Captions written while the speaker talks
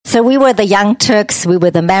So we were the young Turks, we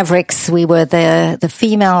were the mavericks, we were the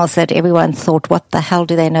females that everyone thought, what the hell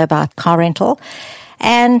do they know about car rental?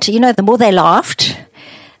 And, the more they laughed,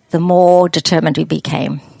 the more determined we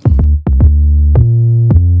became.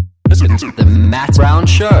 The Matt Brown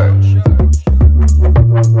Show.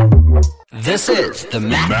 This is the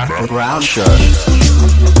Matt Brown Show.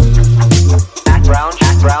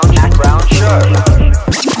 Matt Brown Show.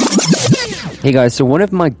 Hey guys, so one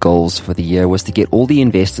of my goals for the year was to get all the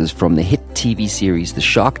investors from the hit TV series The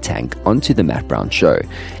Shark Tank onto the Matt Brown Show.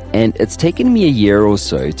 And it's taken me a year or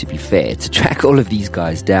so, to be fair, to track all of these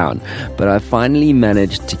guys down. But I finally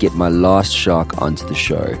managed to get my last shark onto the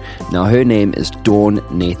show. Now, her name is Dawn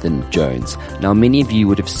Nathan Jones. Now, many of you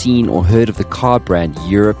would have seen or heard of the car brand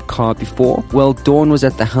Europcar before. Well, Dawn was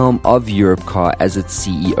at the helm of Europcar as its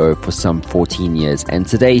CEO for some 14 years. And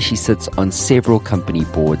today she sits on several company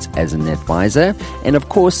boards as an advisor. And of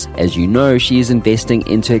course, as you know, she is investing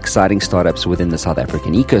into exciting startups within the South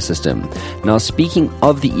African ecosystem. Now, speaking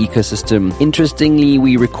of the ecosystem, interestingly,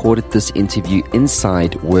 we recorded this interview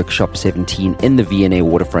inside Workshop 17 in the V&A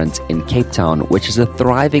waterfront in Cape Town, which is a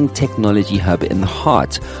thriving technology hub in the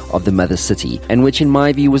heart of the mother city, and which in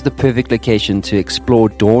my view was the perfect location to explore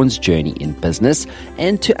Dawn's journey in business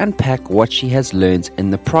and to unpack what she has learned in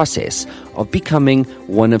the process of becoming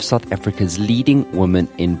one of South Africa's leading women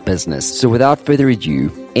in business. So without further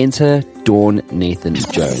ado, enter Dawn Nathan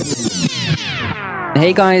Jones.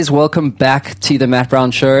 Hey guys, welcome back to the Matt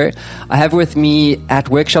Brown Show. I have with me at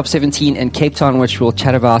Workshop 17 in Cape Town, which we'll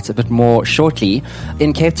chat about a bit more shortly,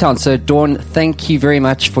 in Cape Town. So Dawn, thank you very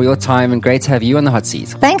much for your time and great to have you on the hot seat.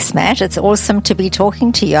 Thanks, Matt. It's awesome to be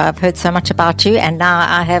talking to you. I've heard so much about you and now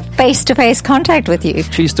I have face-to-face contact with you.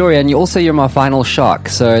 True story. And you're my final shark.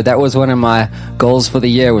 So that was one of my goals for the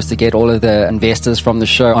year, was to get all of the investors from the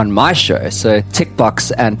show on my show. So tick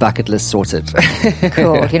box and bucket list sorted.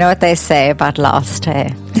 Cool. You know what they say about last? Leave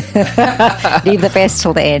the best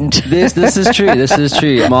till the end. This is true. This is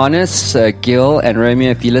true. Manus, Gil, and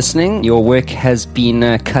Romeo, if you're listening, your work has been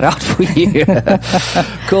cut out for you.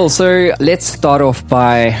 Cool. So let's start off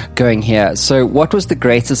by going here. So what was the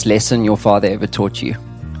greatest lesson your father ever taught you?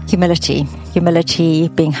 Humility,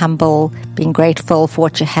 being humble, being grateful for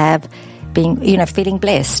what you have, being, feeling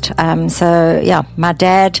blessed. My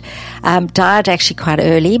dad died actually quite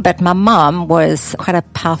early, but my mom was quite a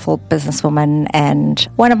powerful businesswoman and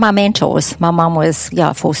one of my mentors. My mom was,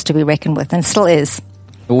 a force to be reckoned with and still is.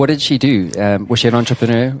 What did she do? Was she an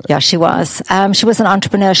entrepreneur? Yeah, she was. She was an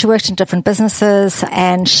entrepreneur. She worked in different businesses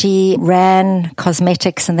and she ran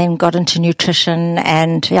cosmetics and then got into nutrition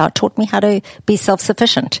and taught me how to be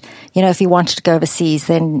self-sufficient. If you wanted to go overseas,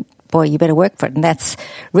 then boy, you better work for it. And that's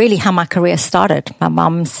really how my career started. My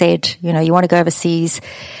mom said, you want to go overseas.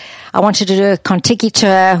 I wanted to do a Contiki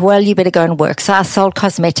tour. Well, you better go and work. So I sold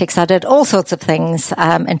cosmetics. I did all sorts of things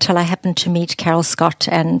until I happened to meet Carol Scott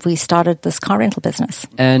and we started this car rental business.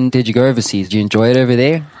 And did you go overseas? Did you enjoy it over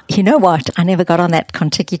there? You know what? I never got on that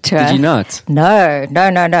Contiki tour. Did you not?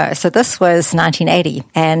 No. So this was 1980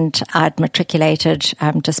 and I'd matriculated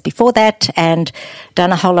just before that and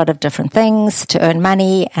done a whole lot of different things to earn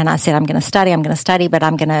money. And I said, I'm going to study, but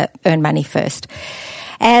I'm going to earn money first.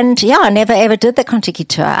 And I never ever did the Contiki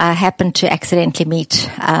tour. I happened to accidentally meet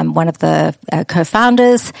one of the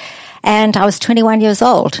co-founders and I was 21 years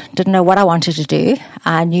old. Didn't know what I wanted to do.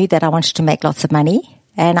 I knew that I wanted to make lots of money.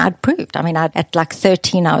 And I'd proved. At like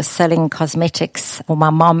 13, I was selling cosmetics for my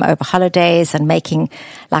mom over holidays and making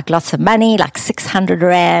like lots of money, like 600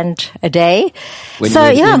 Rand a day.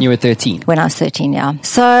 When you were 13? When I was 13, yeah.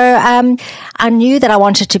 So I knew that I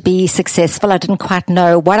wanted to be successful. I didn't quite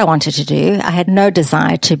know what I wanted to do. I had no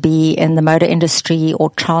desire to be in the motor industry or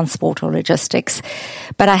transport or logistics.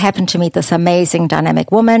 But I happened to meet this amazing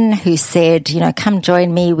dynamic woman who said, come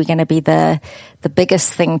join me. We're going to be the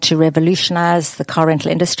biggest thing to revolutionize the car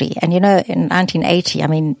rental industry. And in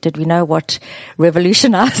 1980, did we know what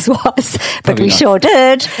revolutionize was? But we sure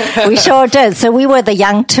did. We sure did. So we were the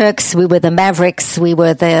young Turks, we were the mavericks, we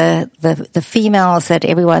were the females that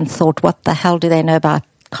everyone thought, what the hell do they know about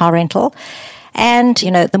car rental? And,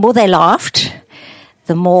 the more they laughed,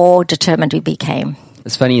 the more determined we became.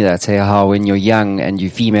 It's funny that, how when you're young and you're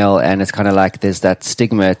female and it's kind of like there's that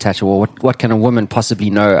stigma attached, well, what can a woman possibly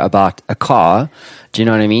know about a car? Do you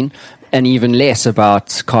know what I mean? And even less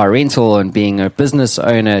about car rental and being a business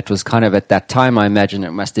owner. It was kind of at that time, I imagine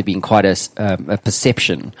it must have been quite a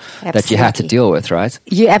perception that you had to deal with, right?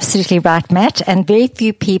 You're absolutely right, Matt. And very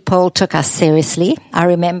few people took us seriously. I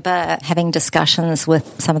remember having discussions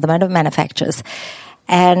with some of the motor manufacturers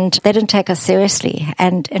and they didn't take us seriously.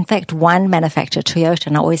 And in fact, one manufacturer, Toyota,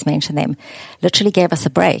 and I always mention them, literally gave us a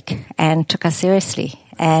break and took us seriously.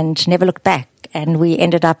 and never looked back. And we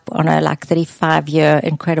ended up on a 35-year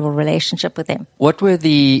incredible relationship with them. What were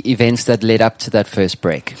the events that led up to that first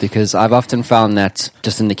break? Because I've often found that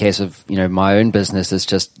just in the case of, my own business, it's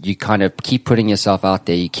just you kind of keep putting yourself out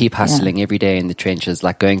there. You keep hustling every day in the trenches,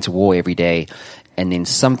 like going to war every day. And then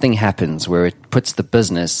something happens where it puts the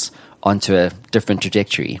business onto a different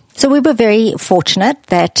trajectory. So we were very fortunate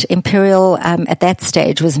that Imperial, at that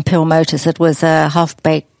stage, was Imperial Motors. It was a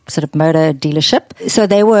half-baked sort of motor dealership. So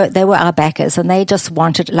they were our backers, and they just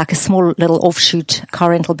wanted a small little offshoot car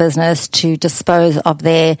rental business to dispose of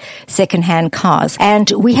their second-hand cars. And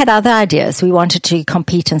we had other ideas. We wanted to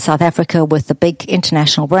compete in South Africa with the big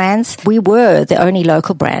international brands. We were the only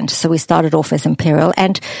local brand, so we started off as Imperial.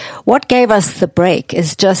 And what gave us the break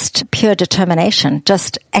is just pure determination,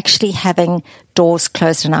 just actually having doors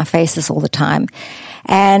closed in our faces all the time.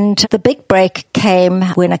 And the big break came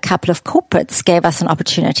when a couple of corporates gave us an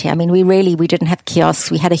opportunity. I mean, we didn't have kiosks.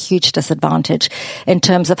 We had a huge disadvantage in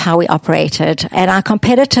terms of how we operated. And our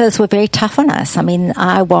competitors were very tough on us. I mean,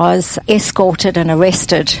 I was escorted and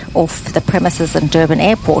arrested off the premises in Durban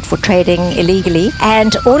Airport for trading illegally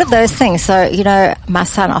and all of those things. So, my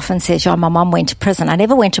son often says, my mom went to prison. I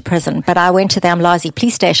never went to prison, but I went to the Umlazi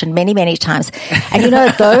police station many, many times. And,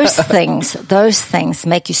 those things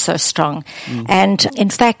make you so strong. And in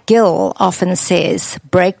fact, Gil often says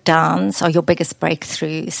breakdowns are your biggest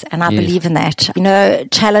breakthroughs. And I believe in that.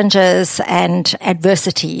 Challenges and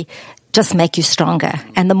adversity just make you stronger.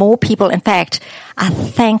 And the more people, in fact, I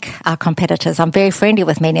thank our competitors. I'm very friendly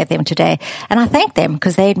with many of them today. And I thank them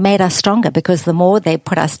because they made us stronger, because the more they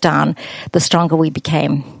put us down, the stronger we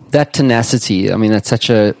became. That tenacity, that's such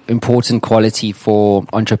an important quality for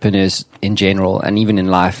entrepreneurs in general, and even in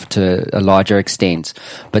life to a larger extent.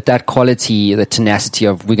 But that quality, the tenacity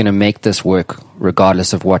of we're going to make this work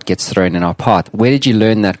regardless of what gets thrown in our path. Where did you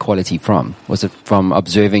learn that quality from? Was it from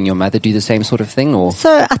observing your mother do the same sort of thing? Or?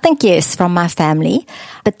 So I think, yes, from my family,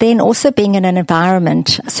 but then also being in an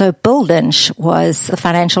environment. So Bill Lynch was the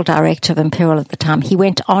financial director of Imperial at the time. He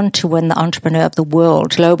went on to win the Entrepreneur of the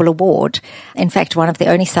World Global Award. In fact, one of the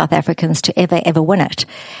only South Africans to ever win it.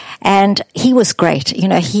 And he was great.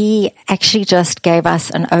 He actually just gave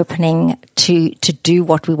us an opening to do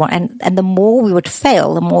what we want. And the more we would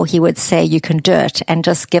fail, the more he would say, you can do it, and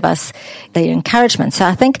just give us the encouragement. So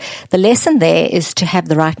I think the lesson there is to have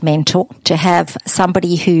the right mentor, to have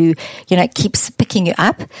somebody who, keeps picking you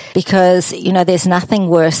up, because, there's nothing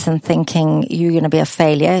worse than thinking you're going to be a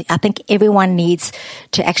failure. I think everyone needs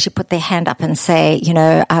to actually put their hand up and say,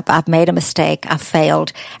 I've made a mistake, I've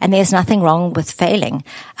failed, and there's nothing wrong with failing.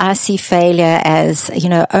 I see failure as,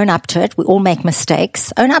 own up to it. We all make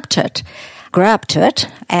mistakes. Own up to it. Grow up to it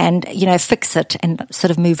and, fix it and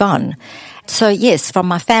sort of move on. So yes, from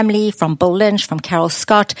my family, from Bill Lynch, from Carol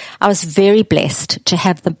Scott, I was very blessed to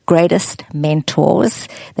have the greatest mentors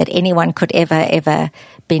that anyone could ever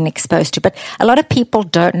been exposed to. But a lot of people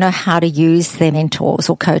don't know how to use their mentors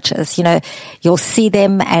or coaches. You'll see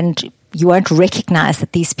them and you won't recognize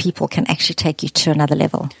that these people can actually take you to another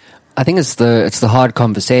level. I think it's the hard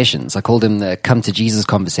conversations. I call them the come to Jesus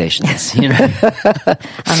conversations. I'm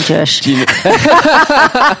Jewish.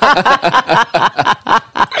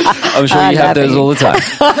 I'm sure you have those all the time.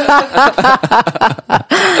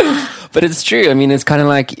 But it's true. It's kind of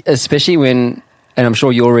like, especially when, and I'm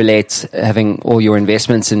sure you'll relate, having all your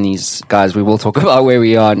investments in these guys. We will talk about where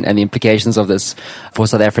we are and the implications of this for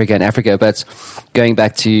South Africa and Africa. But going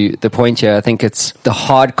back to the point here, I think it's the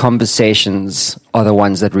hard conversations are the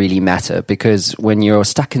ones that really matter, because when you're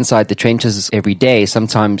stuck inside the trenches every day,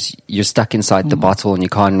 sometimes you're stuck inside the bottle and you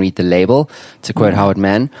can't read the label, to quote Howard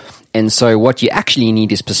Mann. And so what you actually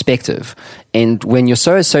need is perspective. And when you're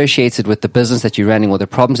so associated with the business that you're running or the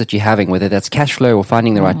problems that you're having, whether that's cash flow or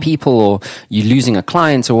finding the right people or you losing a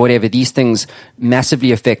client or whatever, these things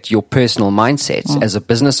massively affect your personal mindset as a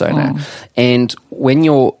business owner. And when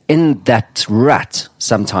you're in that rut,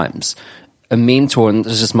 sometimes a mentor, and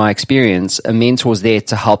this is just my experience, a mentor is there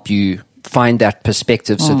to help you find that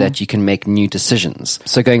perspective so that you can make new decisions.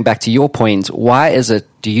 So going back to your point, why is it,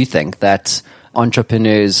 do you think, that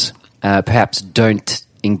entrepreneurs perhaps don't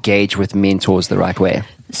engage with mentors the right way?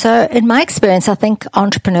 So in my experience, I think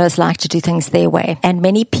entrepreneurs like to do things their way. And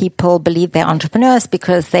many people believe they're entrepreneurs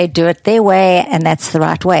because they do it their way and that's the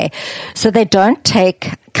right way. So they don't take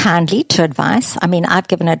kindly to advice. I've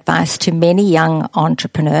given advice to many young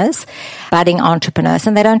entrepreneurs, budding entrepreneurs,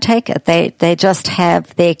 and they don't take it. They just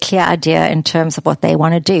have their clear idea in terms of what they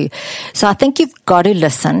want to do. So I think you've got to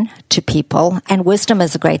listen to people. And wisdom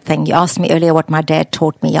is a great thing. You asked me earlier what my dad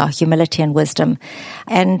taught me, humility and wisdom.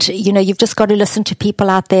 And, you've just got to listen to people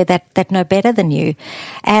out there that know better than you.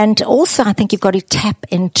 And also, I think you've got to tap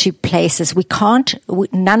into places.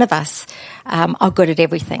 None of us are good at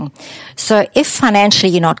everything. So if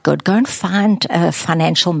financially you're not good, go and find a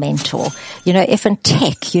financial mentor. If in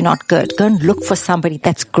tech you're not good, go and look for somebody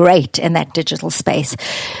that's great in that digital space.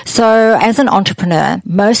 So as an entrepreneur,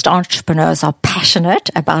 most entrepreneurs are passionate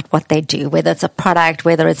about what they do, whether it's a product,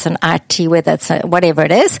 whether it's an IT, whether it's whatever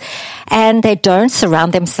it is, and they don't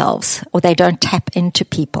surround themselves or they don't tap into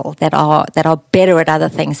people that are better at other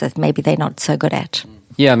things that maybe they're not so good at.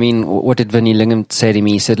 Yeah, I mean, what did Vinnie Lingham say to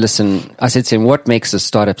me? He said, listen, I said to him, what makes a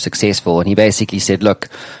startup successful? And he basically said, look,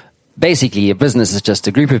 basically a business is just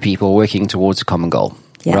a group of people working towards a common goal.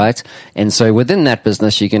 Yeah. Right? And so within that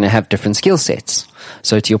business, you're going to have different skill sets.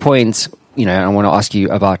 So to your point, I want to ask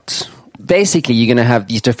you about, basically you're going to have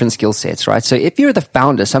these different skill sets, right? So if you're the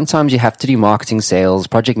founder, sometimes you have to do marketing, sales,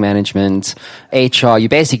 project management, HR. You're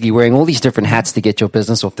basically wearing all these different hats to get your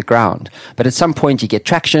business off the ground. But at some point you get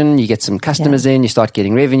traction, you get some customers in, you start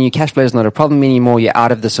getting revenue, cash flow is not a problem anymore. You're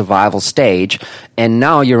out of the survival stage. And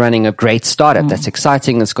now you're running a great startup that's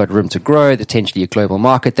exciting, that's got room to grow, potentially a global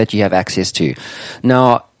market that you have access to.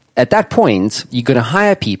 Now, at that point, you're going to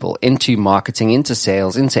hire people into marketing, into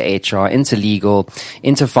sales, into HR, into legal,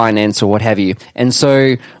 into finance, or what have you. And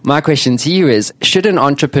so my question to you is, should an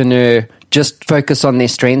entrepreneur just focus on their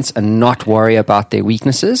strengths and not worry about their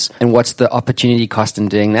weaknesses? And what's the opportunity cost in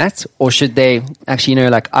doing that? Or should they actually,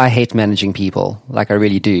 I hate managing people. I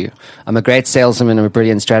really do. I'm a great salesman, I'm a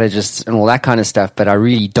brilliant strategist and all that kind of stuff, but I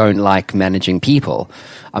really don't like managing people.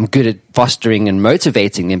 I'm good at fostering and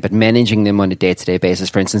motivating them, but managing them on a day-to-day basis,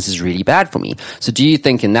 for instance, is really bad for me. So do you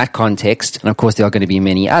think in that context, and of course there are going to be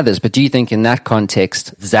many others, but do you think in that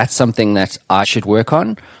context, that's something that I should work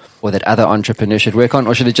on? Or that other entrepreneurs should work on?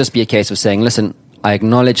 Or should it just be a case of saying, listen, I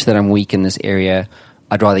acknowledge that I'm weak in this area.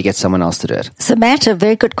 I'd rather get someone else to do it. So Matt, a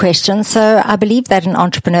very good question. So I believe that an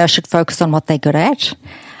entrepreneur should focus on what they're good at.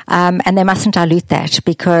 And they mustn't dilute that,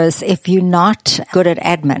 because if you're not good at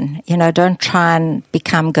admin, don't try and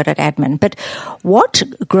become good at admin. But what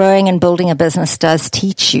growing and building a business does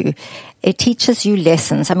teach you, it teaches you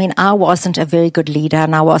lessons. I mean, I wasn't a very good leader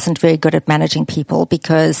and I wasn't very good at managing people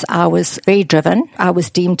because I was very driven. I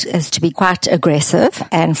was deemed as to be quite aggressive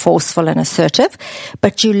and forceful and assertive,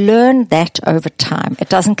 but you learn that over time. It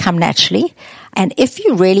doesn't come naturally. And if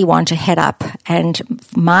you really want to head up, and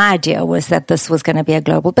my idea was that this was going to be a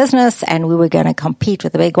global business and we were going to compete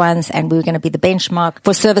with the big ones and we were going to be the benchmark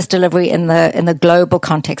for service delivery in the global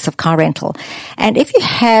context of car rental. And if you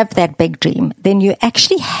have that big dream, then you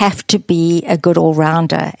actually have to be a good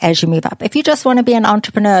all-rounder as you move up. If you just want to be an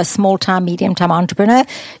entrepreneur, a small-time, medium-time entrepreneur,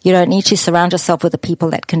 you don't need to surround yourself with the people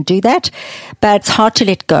that can do that. But it's hard to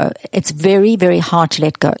let go. It's very, very hard to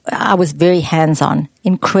let go. I was very hands-on.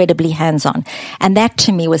 Incredibly hands-on. And that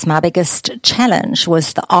to me was my biggest challenge,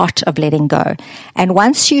 was the art of letting go. And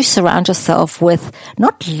once you surround yourself with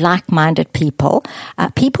not like-minded people,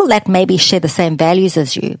 people that maybe share the same values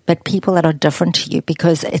as you, but people that are different to you,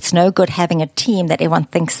 because it's no good having a team that everyone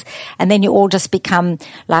thinks, and then you all just become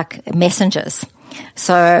like messengers.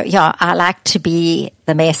 So, yeah, I like to be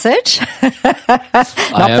the message,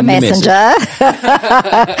 not the messenger.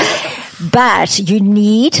 But you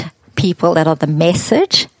need people that are the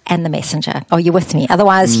message and the messenger. Are you with me?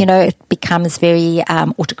 Otherwise, it becomes very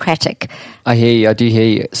autocratic. I hear you. I do hear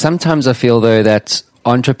you. Sometimes I feel, though, that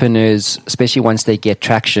entrepreneurs, especially once they get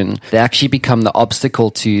traction, they actually become the obstacle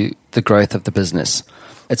to the growth of the business.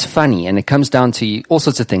 It's funny, and it comes down to all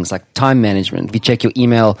sorts of things like time management. Do you check your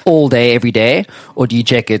email all day, every day, or do you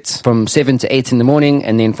check it from 7 to 8 in the morning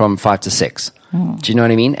and then from 5 to 6? Do you know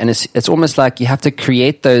what I mean? And it's almost like you have to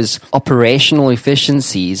create those operational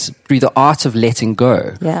efficiencies through the art of letting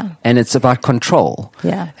go. Yeah. And it's about control.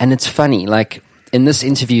 Yeah. And it's funny, like in this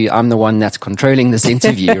interview, I'm the one that's controlling this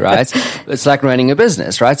interview, right? It's like running a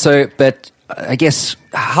business, right? So, but I guess,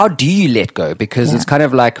 how do you let go? Because it's kind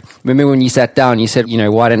of like, remember when you sat down, you said,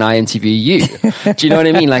 why didn't I interview you? Do you know what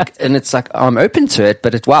I mean? Like, and it's like, I'm open to it,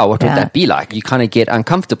 but wow, what would that be like? You kind of get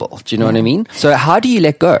uncomfortable. Do you know what I mean? So how do you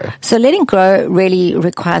let go? So letting go really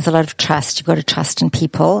requires a lot of trust. You've got to trust in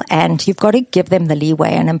people, and you've got to give them the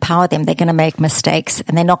leeway and empower them. They're going to make mistakes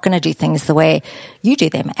and they're not going to do things the way you do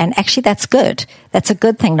them. And actually that's good. That's a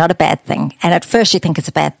good thing, not a bad thing. And at first you think it's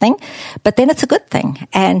a bad thing, but then it's a good thing.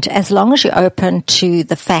 And as long as you're open to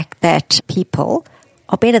the fact that people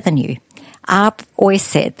are better than you. I've always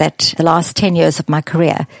said that the last 10 years of my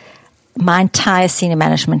career, my entire senior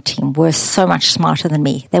management team were so much smarter than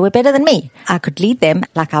me. They were better than me. I could lead them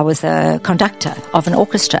like I was a conductor of an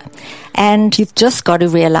orchestra. And you've just got to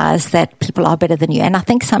realize that people are better than you. And I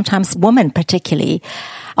think sometimes women particularly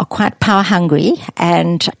are quite power hungry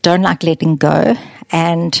and don't like letting go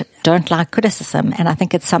and don't like criticism. And I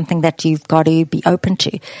think it's something that you've got to be open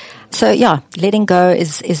to. So yeah, letting go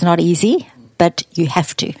is not easy, but you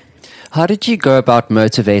have to. How did you go about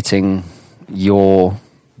motivating your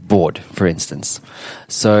board, for instance?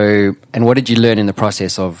 So, and what did you learn in the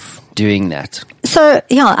process of doing that? So,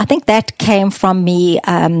 yeah, I think that came from me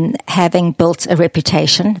having built a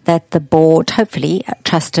reputation that the board hopefully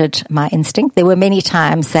trusted my instinct. There were many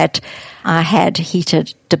times that I had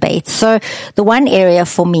heated debates. So the one area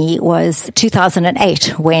for me was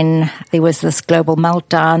 2008 when there was this global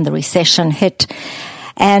meltdown, the recession hit.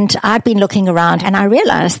 And I'd been looking around and I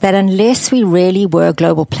realized that unless we really were a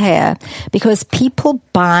global player, because people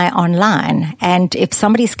buy online, and if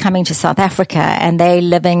somebody's coming to South Africa and they're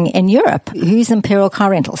living in Europe, who's Imperial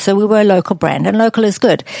Car Rental? So we were a local brand, and local is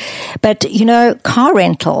good. But, car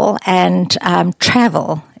rental and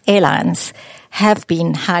travel, airlines, have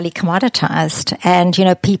been highly commoditized, and,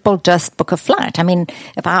 people just book a flight. I mean,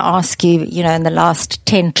 if I ask you, in the last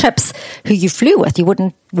 10 trips who you flew with, you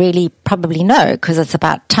wouldn't really probably know, because it's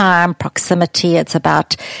about time, proximity, it's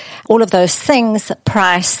about all of those things,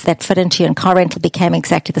 price that fit into you, and car rental became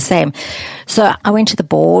exactly the same. So I went to the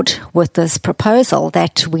board with this proposal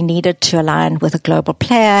that we needed to align with a global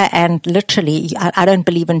player, and literally, I don't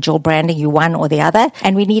believe in dual branding, you one or the other,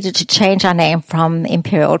 and we needed to change our name from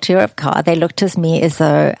Imperial to Europcar. They looked at me as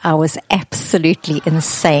though I was absolutely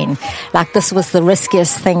insane. Like this was the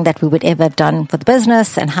riskiest thing that we would ever have done for the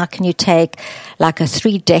business, and how can you take like a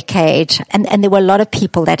 3-decade, and there were a lot of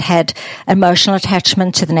people that had emotional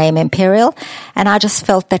attachment to the name Imperial, and I just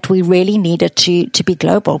felt that we really needed to be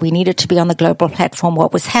global. We needed to be on the global platform.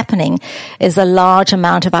 What was happening is a large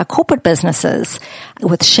amount of our corporate businesses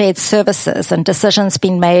with shared services and decisions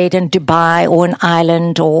being made in Dubai or in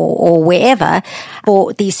Ireland or wherever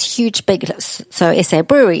for these huge big, so SA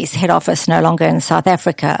Breweries, head office no longer in South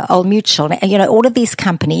Africa, Old Mutual, all of these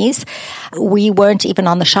companies, we weren't even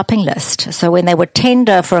on the shopping list. So when they would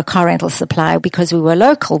tender for a car rental supply, because we were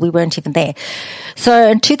local, we weren't even there. So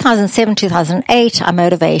in 2007, 2008, I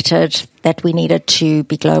motivated that we needed to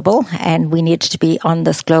be global and we needed to be on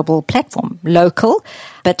this global platform, local,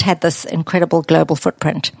 but had this incredible global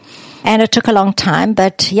footprint. And it took a long time,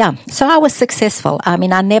 but yeah, so I was successful. I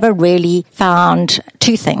mean, I never really found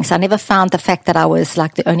two things. I never found the fact that I was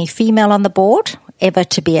like the only female on the board ever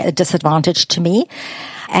to be a disadvantage to me.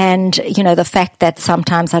 And, the fact that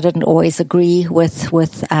sometimes I didn't always agree with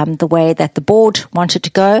the way that the board wanted to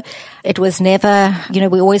go. It was never,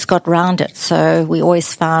 we always got round it. So we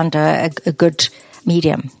always found a good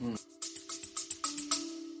medium.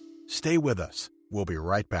 Stay with us. We'll be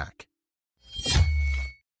right back.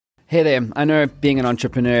 Hey there, I know being an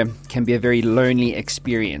entrepreneur can be a very lonely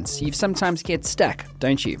experience. You sometimes get stuck,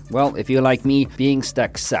 don't you? Well, if you're like me, being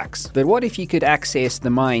stuck sucks. But what if you could access the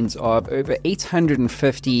minds of over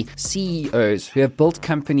 850 CEOs who have built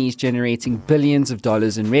companies generating billions of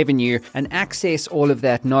dollars in revenue and access all of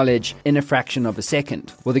that knowledge in a fraction of a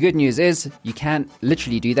second? Well, the good news is you can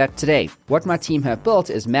literally do that today. What my team have built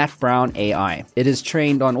is Matt Brown AI. It is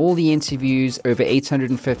trained on all the interviews, over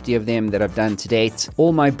 850 of them that I've done to date,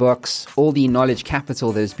 all my books, all the knowledge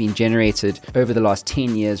capital that has been generated over the last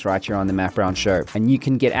 10 years right here on the Matt Brown Show. And you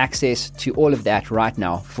can get access to all of that right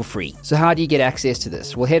now for free. So how do you get access to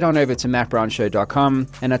this? Well, head on over to mattbrownshow.com,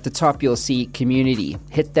 and at the top you'll see community.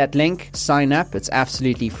 Hit that link, sign up, it's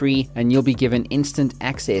absolutely free, and you'll be given instant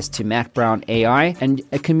access to Matt Brown AI and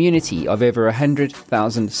a community of over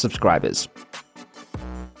 100,000 subscribers.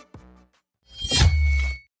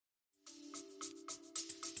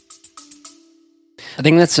 I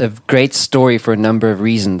think that's a great story for a number of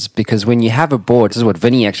reasons, because when you have a board, this is what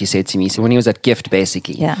Vinny actually said to me. So when he was at Gift,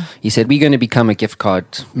 basically, he said, we're going to become a gift card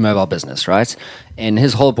mobile business, right? And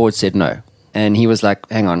his whole board said no. And he was like,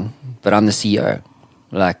 hang on, but I'm the CEO.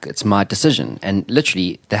 Like, it's my decision. And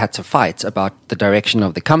literally, they had to fight about the direction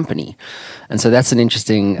of the company. And so that's an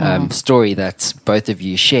interesting story that both of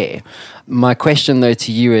you share. My question, though,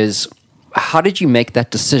 to you is, how did you make that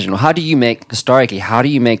decision? Or how do you make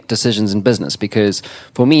decisions in business? Because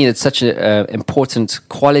for me, it's such an important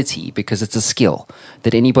quality, because it's a skill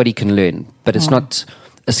that anybody can learn, but it's not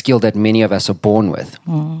a skill that many of us are born with.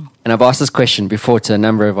 And I've asked this question before to a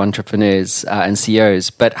number of entrepreneurs and CEOs,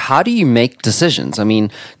 but how do you make decisions? I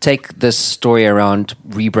mean, take this story around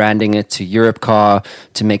rebranding it to Europcar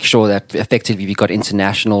to make sure that effectively you've got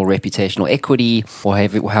international reputational equity, or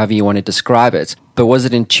however you want to describe it. But was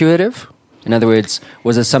it intuitive? In other words,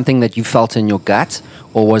 was it something that you felt in your gut,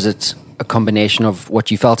 or was it a combination of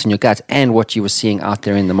what you felt in your gut and what you were seeing out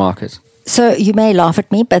there in the market? So you may laugh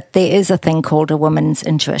at me, but there is a thing called a woman's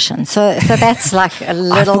intuition. So that's like a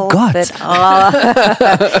little bit.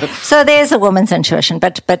 So there's a woman's intuition,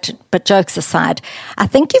 but jokes aside, I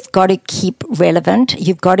think you've got to keep relevant.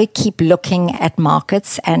 You've got to keep looking at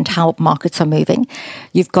markets and how markets are moving.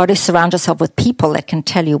 You've got to surround yourself with people that can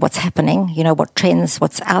tell you what's happening, you know, what trends,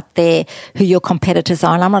 what's out there, who your competitors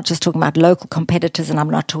are. And I'm not just talking about local competitors, and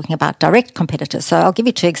I'm not talking about direct competitors. So I'll give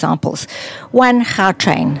you two examples. One,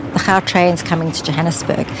 Gautrain. The Gautrain's coming to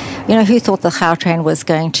Johannesburg. You know, who thought the Gautrain was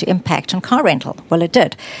going to impact on car rental? Well, it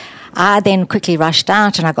did. I then quickly rushed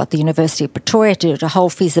out and I got the University of Pretoria to do a whole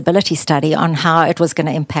feasibility study on how it was going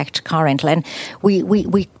to impact car rental. And we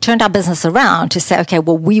turned our business around to say, okay,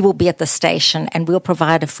 well, we will be at the station and we'll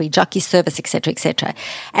provide a free jockey service, et cetera, et cetera.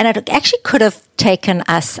 And it actually could have taken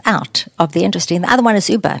us out of the industry. And the other one is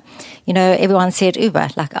Uber. You know, everyone said Uber,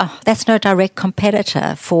 like, oh, that's no direct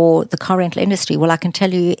competitor for the car rental industry. Well, I can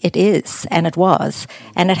tell you it is, and it was,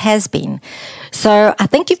 and it has been. So I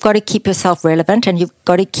think you've got to keep yourself relevant, and you've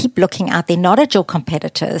got to keep looking out there, not at your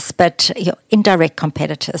competitors, but your indirect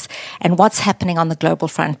competitors and what's happening on the global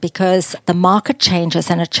front, because the market changes,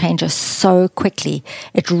 and it changes so quickly.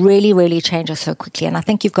 It really, really changes so quickly. And I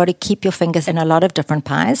think you've got to keep your fingers in a lot of different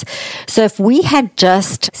pies. So if we had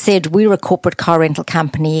just said we're a corporate car rental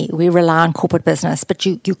company, we rely on corporate business, but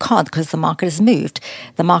you can't, because the market has moved.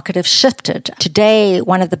 The market has shifted. Today,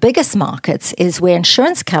 one of the biggest markets is where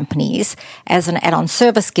insurance companies, as an add-on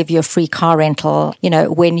service, give you a free car rental, you know,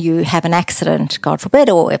 when you have an accident, God forbid,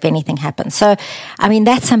 or if anything happens. So, I mean,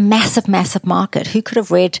 that's a massive, massive market. Who could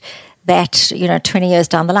have read that, you know, 20 years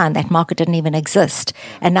down the line, that market didn't even exist.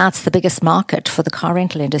 And now it's the biggest market for the car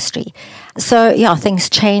rental industry. So, yeah, things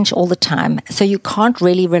change all the time. So you can't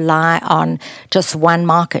really rely on just one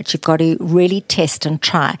market. You've got to really test and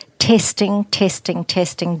try. Testing,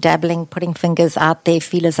 dabbling, putting fingers out there,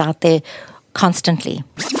 feelers out there constantly.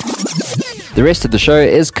 The rest of the show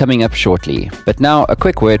is coming up shortly, but now a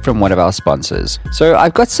quick word from one of our sponsors. So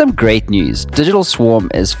I've got some great news. Digital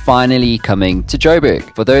Swarm is finally coming to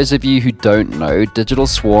Joburg. For those of you who don't know, Digital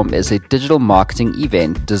Swarm is a digital marketing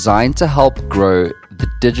event designed to help grow the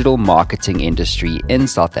digital marketing industry in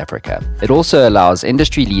South Africa. It also allows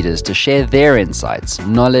industry leaders to share their insights,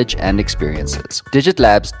 knowledge, and experiences.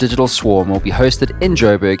 DigitLab's Digital Swarm will be hosted in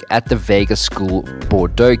Joburg at the Vega School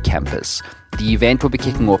Bordeaux campus. The event will be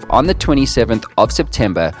kicking off on the 27th of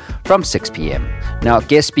September from 6 p.m. Now,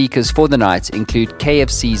 guest speakers for the night include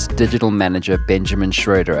KFC's digital manager Benjamin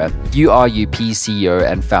Schroeder, URUP CEO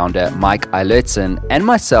and founder Mike Eilertsen, and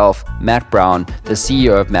myself, Matt Brown, the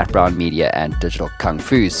CEO of Matt Brown Media and Digital Kung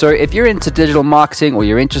Fu. So if you're into digital marketing or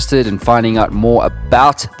you're interested in finding out more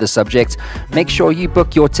about the subject, make sure you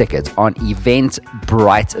book your ticket on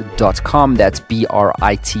eventbrite.com. That's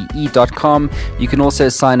BRITE.com. You can also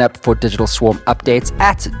sign up for Digital Swarm updates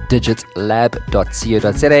at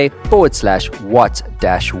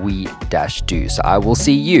digitlab.co.za/what-we-do. So I will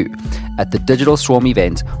see you at the Digital Swarm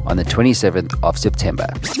event on the 27th of September.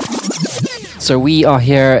 So we are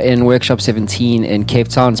here in Workshop 17 in Cape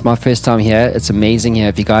Town. It's my first time here. It's amazing here.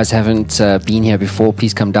 If you guys haven't been here before,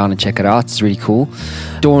 please come down and check it out. It's really cool.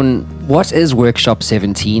 Dawn, what is Workshop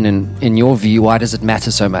 17? And in your view, why does it matter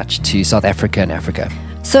so much to South Africa and Africa?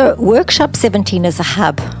 So Workshop 17 is a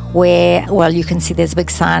hub where, well, you can see there's a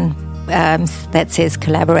big sign that says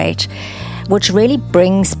collaborate, which really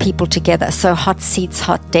brings people together. So hot seats,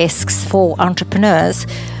 hot desks for entrepreneurs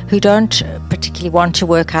who don't particularly want to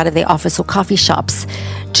work out of their office or coffee shops,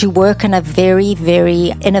 to work in a very,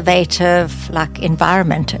 very innovative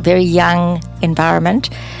environment, a very young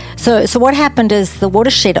environment. So what happened is the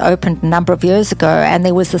Watershed opened a number of years ago, and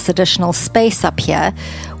there was this additional space up here,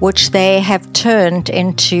 which they have turned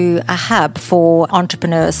into a hub for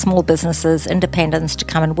entrepreneurs, small businesses, independents to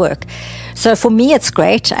come and work. So for me, it's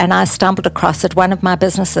great, and I stumbled across it. One of my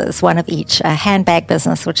businesses, one of each, a handbag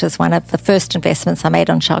business, which is one of the first investments I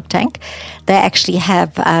made on Shark Tank. They actually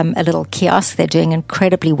have a little kiosk. They're doing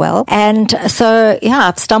incredibly well. And so, yeah,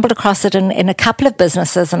 I've stumbled across it in a couple of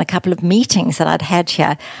businesses and a couple of meetings that I'd had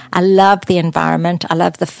here. I love the environment. I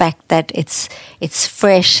love the fact that it's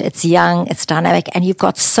fresh, it's young, it's dynamic, and you've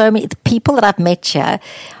got so many. The people that I've met here,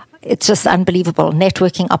 it's just unbelievable.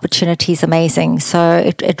 Networking opportunities, amazing. So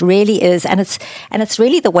it really is. And it's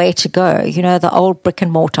really the way to go. You know, the old brick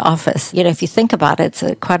and mortar office. You know, if you think about it,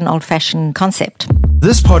 it's quite an old fashioned concept.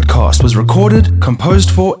 This podcast was recorded,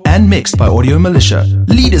 composed for, and mixed by Audio Militia,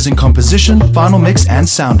 leaders in composition, final mix, and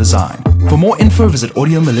sound design. For more info, visit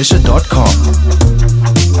audiomilitia.com.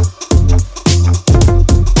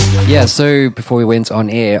 Yeah, so before we went on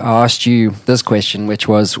air, I asked you this question, which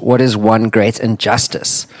was, what is one great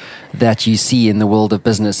injustice that you see in the world of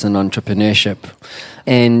business and entrepreneurship?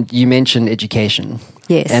 And you mentioned education.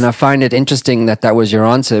 Yes. And I find it interesting that was your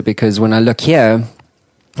answer, because when I look here,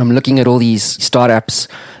 I'm looking at all these startups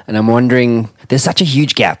and I'm wondering, there's such a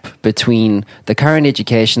huge gap between the current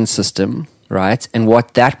education system, right, and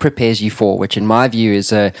what that prepares you for, which in my view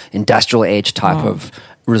is a industrial age type of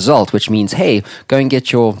result, which means, hey, go and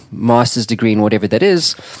get your master's degree in whatever that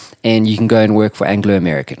is, and you can go and work for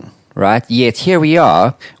Anglo-American, right? Yet here we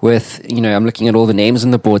are with, I'm looking at all the names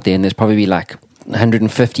on the board there, and there's probably like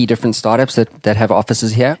 150 different startups that have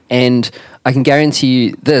offices here. And I can guarantee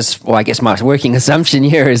you this, or I guess my working assumption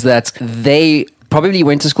here is that they probably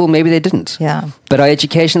went to school, maybe they didn't. Yeah. But our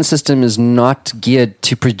education system is not geared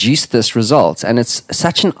to produce this result. And it's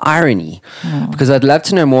such an irony, because I'd love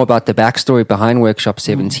to know more about the backstory behind Workshop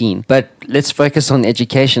 17. But let's focus on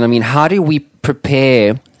education. I mean, how do we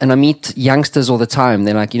prepare? And I meet youngsters all the time.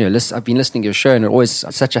 They're like, I've been listening to your show, and it's always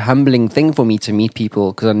such a humbling thing for me to meet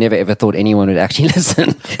people, because I never ever thought anyone would actually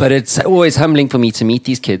listen. But it's always humbling for me to meet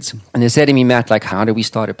these kids. And they say to me, Matt, like, how do we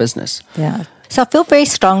start a business? Yeah. So I feel very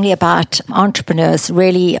strongly about entrepreneurs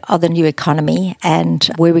really are the new economy, and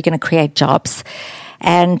where we're going to create jobs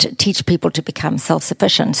and teach people to become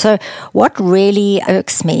self-sufficient. So what really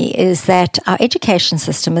irks me is that our education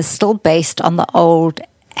system is still based on the old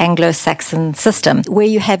Anglo-Saxon system, where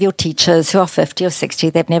you have your teachers who are 50 or 60.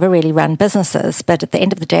 They've never really run businesses, but at the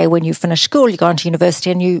end of the day, when you finish school, you go into university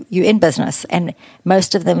and you're in business, and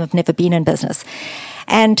most of them have never been in business.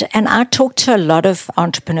 And I talk to a lot of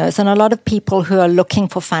entrepreneurs and a lot of people who are looking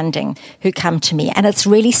for funding who come to me. And it's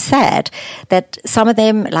really sad that some of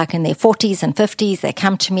them, like in their 40s and 50s, they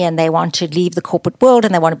come to me and they want to leave the corporate world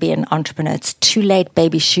and they want to be an entrepreneur. It's too late,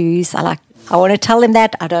 baby shoes. I want to tell them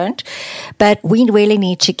that. I don't. But we really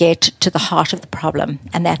need to get to the heart of the problem,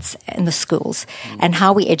 and that's in the schools. And how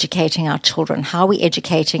are we educating our children? How are we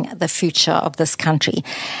educating the future of this country?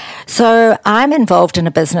 So I'm involved in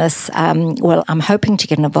a business. I'm hoping to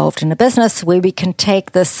get involved in a business where we can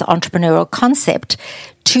take this entrepreneurial concept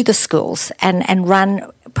to the schools and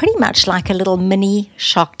run pretty much like a little mini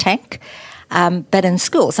Shark Tank, but in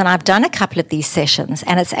schools. And I've done a couple of these sessions,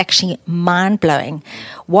 and it's actually mind-blowing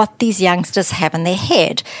what these youngsters have in their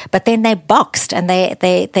head. But then they're boxed, and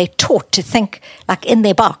they're taught to think like in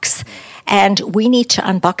their box. And we need to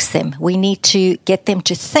unbox them. We need to get them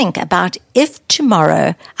to think about, if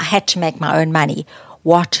tomorrow I had to make my own money,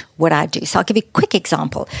 what would I do? So I'll give you a quick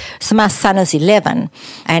example. So my son is 11,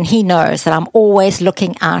 and he knows that I'm always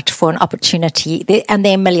looking out for an opportunity. And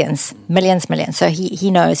there are millions. So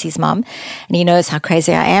he knows his mom, and he knows how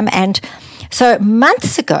crazy I am. And so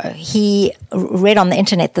months ago, he read on the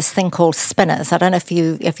internet this thing called spinners. I don't know if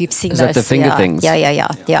you've seen those. Is that the finger things?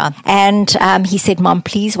 Yeah. And he said, Mom,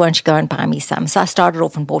 please won't you go and buy me some? So I started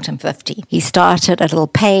off and bought him 50. He started a little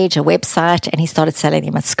page, a website, and he started selling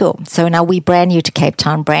them at school. So now we're brand new to Cape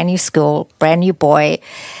Town, brand new school, brand new boy.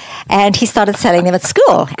 And he started selling them at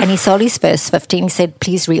school. And he sold his first 15. He said,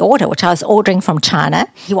 please reorder, which I was ordering from China.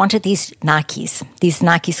 He wanted these Nikes. These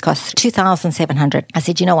Nikes cost $2,700. I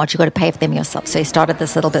said, you know what, you've got to pay for them yourself. So he started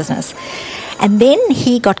this little business. And then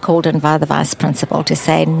he got called in by the vice principal to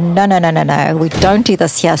say, no, we don't do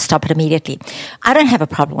this here, stop it immediately. I don't have a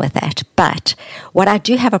problem with that. But what I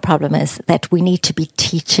do have a problem is that we need to be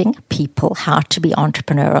teaching people how to be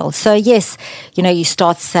entrepreneurial. So yes, you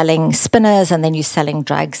start selling spinners and then you're selling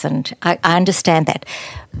drugs, and I understand that.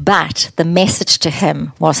 But the message to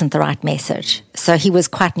him wasn't the right message. So he was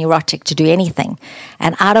quite neurotic to do anything.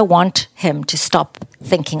 And I don't want him to stop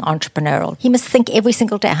thinking entrepreneurial. He must think every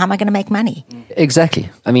single day, how am I going to make money? Exactly.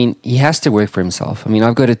 I mean, he has to work for himself. I mean,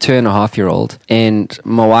 I've got a 2.5-year-old, and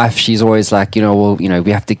my wife, she's always like,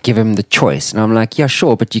 we have to give him the choice. And I'm like, yeah,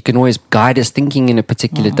 sure, but you can always guide his thinking in a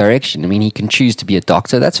particular direction. I mean, he can choose to be a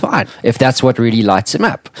doctor. That's fine, if that's what really lights him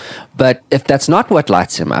up. But if that's not what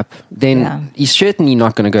lights him up, then he's certainly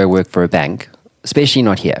not going to go work for a bank, especially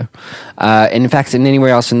not here. And in fact, in anywhere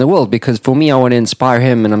else in the world, because for me, I want to inspire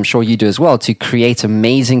him, and I'm sure you do as well, to create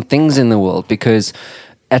amazing things in the world, because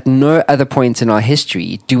at no other point in our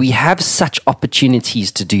history do we have such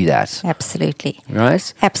opportunities to do that. Absolutely.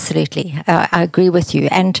 Right? Absolutely. I agree with you.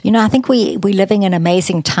 And, I think we're living in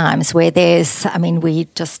amazing times where we're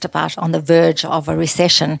just about on the verge of a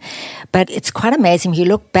recession. But it's quite amazing. You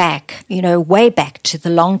look back, way back to the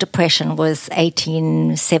long depression was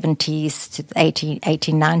 1870s to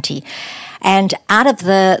 1890. And out of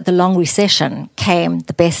the long recession came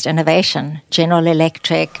the best innovation: General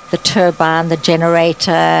Electric, the turbine, the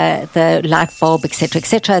generator, the light bulb, etc.,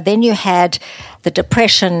 etc. Then you had the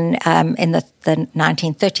depression in the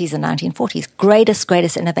 1930s and 1940s,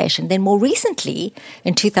 greatest innovation. Then more recently,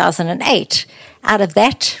 in 2008, out of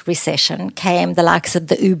that recession came the likes of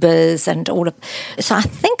the Ubers and all of. So I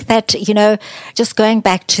think that, just going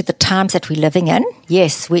back to the times that we're living in,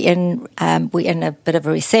 yes, we're in a bit of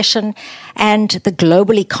a recession, and the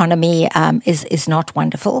global economy is not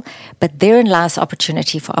wonderful, but therein lies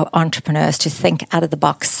opportunity for entrepreneurs to think out of the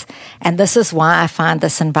box. And this is why I find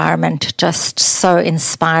this environment just so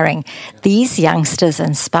inspiring. These youngsters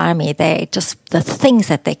inspire me. They just, the things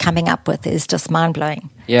that they're coming up with is just mind-blowing.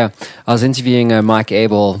 Yeah, I was interviewing Mike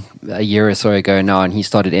Abel a year or so ago now, and he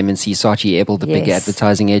started M&C Saatchi Abel, the big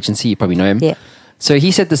advertising agency. You probably know him. Yeah. So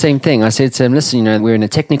he said the same thing. I said to him, listen, we're in a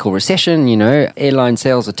technical recession, airline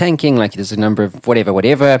sales are tanking, like there's a number of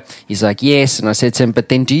whatever. He's like, yes. And I said to him, but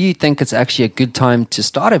then do you think it's actually a good time to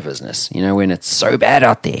start a business, when it's so bad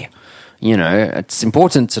out there? It's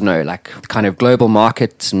important to know, like, kind of global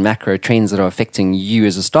markets and macro trends that are affecting you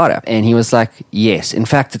as a startup. And he was like, yes, in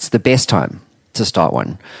fact, it's the best time to start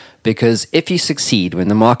one. Because if you succeed when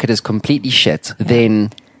the market is completely shit,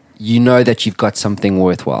 then you know that you've got something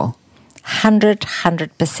worthwhile.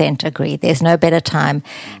 100% agree. There's no better time.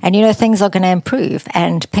 And, things are going to improve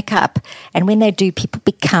and pick up. And when they do, people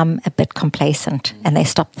become a bit complacent and they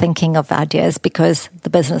stop thinking of ideas because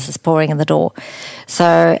the business is pouring in the door.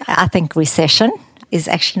 So I think recession is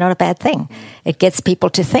actually not a bad thing. It gets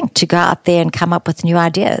people to think, to go out there and come up with new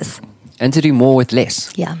ideas. And to do more with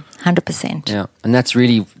less. Yeah, 100%. Yeah, and that's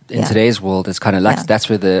really, in today's world, it's kind of like, that's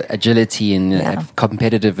where the agility and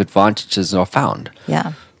competitive advantages are found.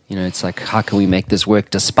 Yeah. It's like, how can we make this work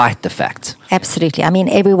despite the fact? Absolutely. I mean,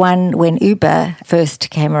 everyone, when Uber first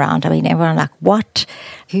came around, everyone like, what?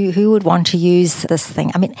 Who would want to use this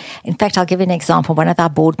thing? I mean, in fact, I'll give you an example. One of our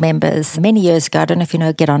board members, many years ago, I don't know if you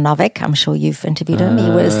know Gidon Novick. I'm sure you've interviewed him. He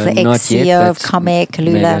was the ex-CEO of Comair,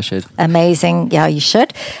 Kalula. Amazing. Yeah, you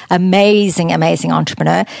should. Amazing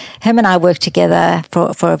entrepreneur. Him and I worked together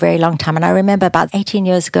for a very long time. And I remember about 18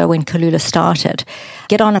 years ago when Kalula started,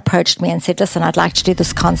 Gidon approached me and said, listen, I'd like to do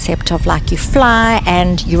this concept of like you fly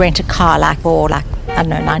and you rent a car for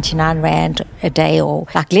 99 Rand a day, or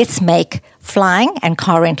like let's make flying and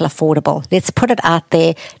car rental affordable. Let's put it out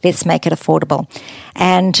there. Let's make it affordable.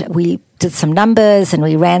 And we did some numbers and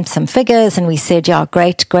we ran some figures and we said, yeah,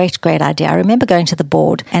 great idea. I remember going to the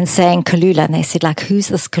board and saying Kalula, and they said, like, who's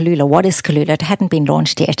this Kalula? What is Kalula? It hadn't been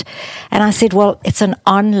launched yet. And I said, well, it's an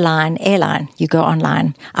online airline. You go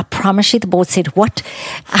online. I promise you, the board said, what?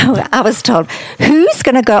 I was told, who's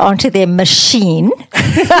going to go onto their machine?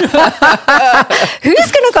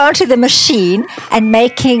 Who's going to go onto the machine and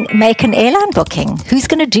make an airline booking? Who's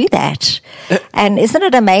going to do that? And isn't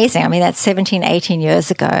it amazing? I mean, that's 17, 18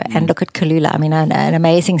 years ago. And look at Kalula. I mean, an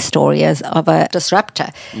amazing story of a disruptor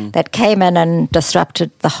that came in and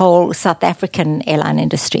disrupted the whole South African airline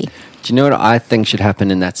industry. Do you know what I think should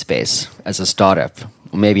happen in that space as a startup?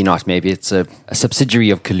 Or maybe not. Maybe it's a subsidiary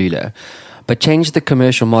of Kalula. But change the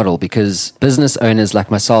commercial model, because business owners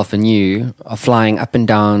like myself and you are flying up and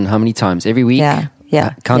down how many times? Every week?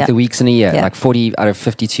 Yeah. Count the weeks in a year, like 40 out of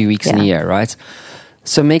 52 weeks in a year, right?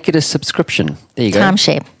 So make it a subscription. There you go.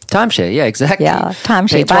 Timeshare, yeah, exactly. Yeah,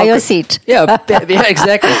 timeshare, buy your seat. Yeah,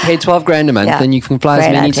 exactly. Pay 12 grand a month, then you can fly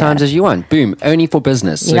as many times as you want. Boom, only for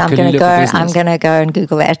business. So I'm going to go and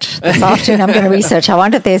Google that this afternoon. I'm going to research. I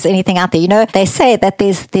wonder if there's anything out there. They say that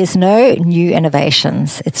there's no new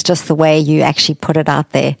innovations. It's just the way you actually put it out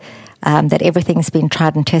there. That everything's been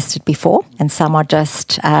tried and tested before, and some are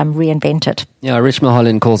just reinvented. Yeah, Rich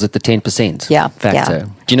Mulholland calls it the 10% factor. Yeah.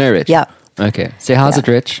 Do you know Rich? Yeah. Okay. So how's it,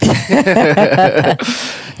 Rich?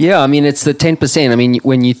 Yeah, I mean, it's the 10%. I mean,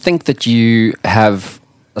 when you think that you have,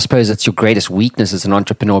 I suppose it's your greatest weakness as an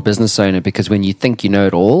entrepreneur business owner, because when you think you know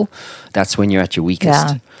it all, that's when you're at your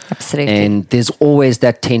weakest. Yeah, absolutely. And there's always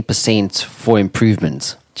that 10% for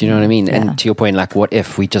improvement. Do you know what I mean? Yeah. And to your point, like, what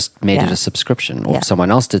if we just made it a subscription, or if someone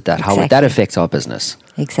else did that? How would that affect our business?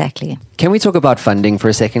 Exactly. Can we talk about funding for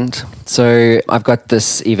a second? So I've got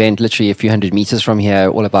this event literally a few hundred meters from here,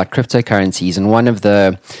 all about cryptocurrencies. And one of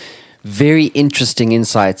the very interesting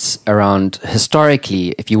insights around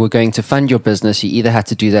historically, if you were going to fund your business, you either had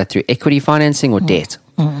to do that through equity financing or debt.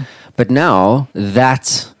 But now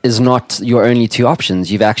that is not your only two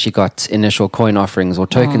options. You've actually got initial coin offerings or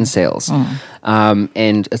token sales.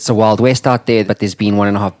 And it's a wild west out there, but there's been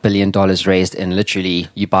 $1.5 billion raised in literally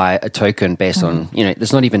you buy a token based on,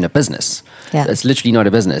 it's not even a business. Yeah. It's literally not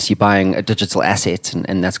a business. You're buying a digital asset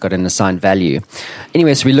and that's got an assigned value.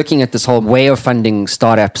 Anyway, so we're looking at this whole way of funding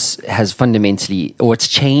startups has fundamentally, or it's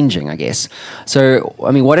changing, I guess. So,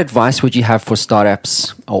 I mean, what advice would you have for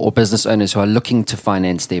startups or business owners who are looking to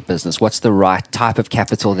finance their business? What's the right type of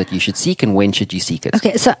capital that you should seek and when should you seek it?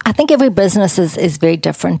 Okay, so I think every business is very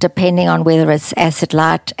different depending on whether it's asset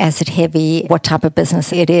light, asset heavy, what type of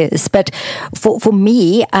business it is. But for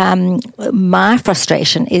me, my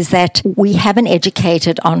frustration is that we haven't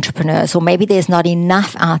educated entrepreneurs, or maybe there's not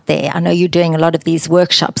enough out there. I know you're doing a lot of these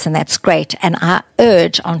workshops and that's great. And I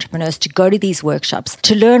urge entrepreneurs to go to these workshops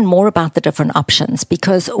to learn more about the different options,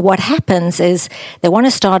 because what happens is they want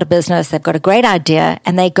to start a business, they've got a great idea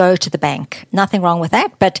and they go to the bank. Nothing wrong with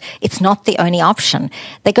that, but it's not the only option.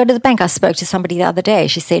 They go to the bank. I spoke to somebody the other day.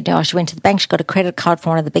 She said, she went to the bank, she got a credit card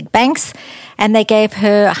from one of the big banks, and they gave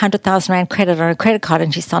her 100,000 Rand credit on a credit card,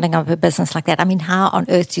 and she's starting up a business like that. I mean, how on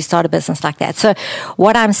earth do you start a business like that? So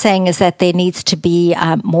what I'm saying is that there needs to be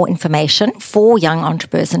more information for young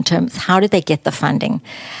entrepreneurs in terms how do they get the funding,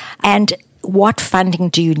 and what funding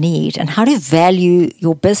do you need, and how do you value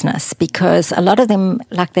your business? Because a lot of them,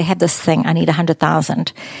 like, they have this thing, I need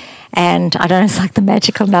 100,000. And I don't know, it's like the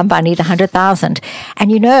magical number, I need 100,000. And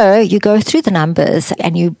you go through the numbers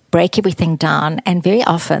and you break everything down, and very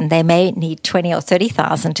often they may need 20 or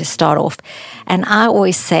 30,000 to start off. And I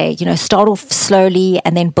always say, start off slowly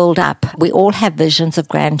and then build up. We all have visions of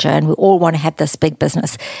grandeur and we all want to have this big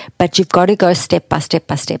business, but you've got to go step by step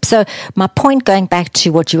by step. So my point, going back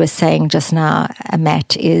to what you were saying just now,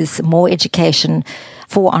 Matt, is more education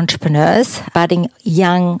for entrepreneurs, budding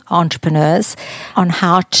young entrepreneurs, on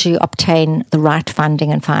how to obtain the right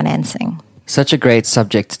funding and financing. Such a great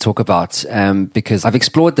subject to talk about because I've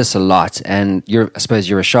explored this a lot, and I suppose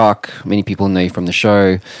you're a shark. Many people know you from the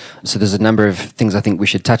show. So there's a number of things I think we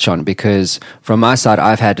should touch on, because from my side,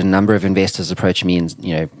 I've had a number of investors approach me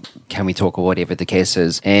and, can we talk, or whatever the case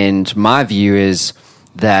is. And my view is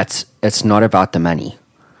that it's not about the money.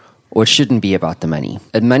 Or it shouldn't be about the money.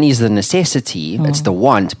 And money is the necessity, it's the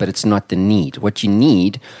want, but it's not the need. What you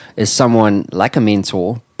need is someone like a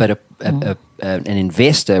mentor, but an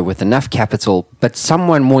investor with enough capital, but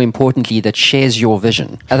someone more importantly that shares your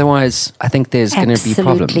vision. Otherwise, I think there's going to be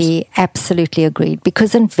problems. Absolutely agreed.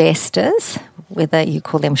 Because investors, whether you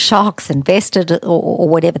call them sharks, invested, or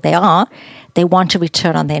whatever they are, they want a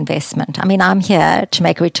return on their investment. I mean, I'm here to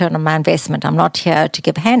make a return on my investment. I'm not here to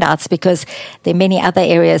give handouts, because there are many other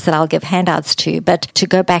areas that I'll give handouts to. But to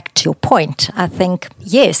go back to your point, I think,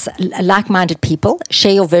 yes, like-minded people,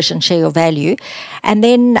 share your vision, share your value. And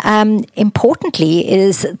then importantly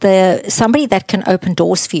is somebody that can open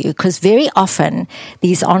doors for you, because very often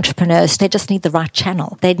these entrepreneurs, they just need the right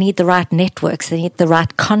channel. They need the right networks. They need the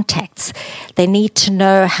right contacts. They need to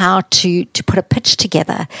know how to put a pitch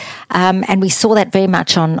together. And we saw that very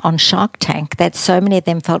much on Shark Tank, that so many of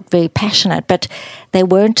them felt very passionate, but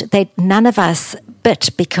none of us bit,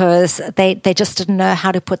 because they just didn't know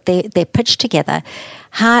how to put their pitch together.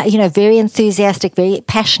 Very enthusiastic, very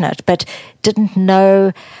passionate, but didn't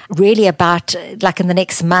know really about, like, in the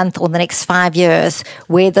next month or the next 5 years,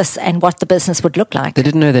 where this and what the business would look like. They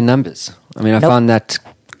didn't know the numbers. I mean, I found that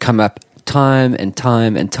come up time and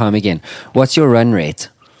time and time again. What's your run rate?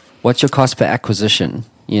 What's your cost per acquisition?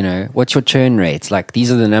 What's your churn rates? Like, these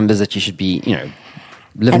are the numbers that you should be,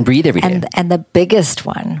 live and breathe every day. And the biggest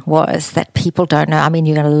one was that people don't know. I mean,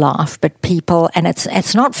 you're going to laugh, but people, and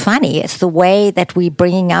it's not funny. It's the way that we're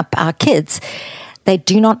bringing up our kids. They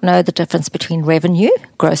do not know the difference between revenue,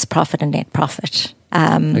 gross profit, and net profit.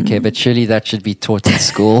 Okay, but surely that should be taught in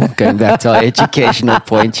school, going back to our educational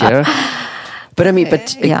point here. But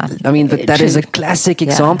that is a classic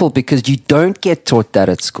example, because you don't get taught that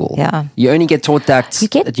at school. Yeah. You only get taught that. You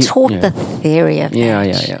get taught the theory of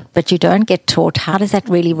that. Yeah. But you don't get taught, how does that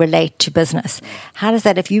really relate to business? How does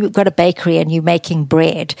that, if you've got a bakery and you're making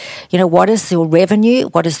bread, what is your revenue?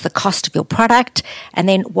 What is the cost of your product? And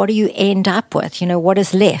then what do you end up with? What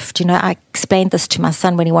is left? I explained this to my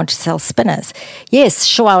son when he wanted to sell spinners. Yes,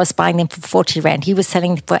 sure, I was buying them for 40 Rand. He was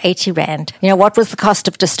selling them for 80 Rand. What was the cost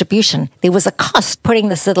of distribution? There was a cost putting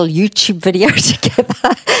this little YouTube video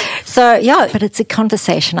together. So, but it's a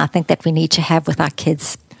conversation I think that we need to have with our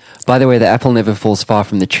kids. By the way, the apple never falls far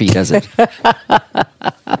from the tree, does it?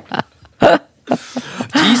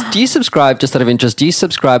 Do you subscribe, just out of interest, do you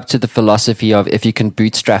subscribe to the philosophy of if you can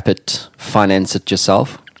bootstrap it, finance it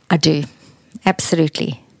yourself? I do.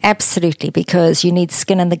 Absolutely. Absolutely, because you need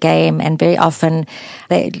skin in the game, and very often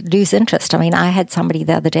they lose interest. I mean, I had somebody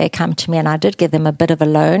the other day come to me, and I did give them a bit of a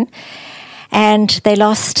loan, and they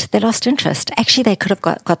lost interest. Actually, they could have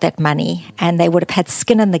got that money, and they would have had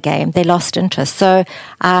skin in the game. They lost interest. So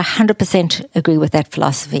I 100% agree with that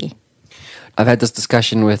philosophy. I've had this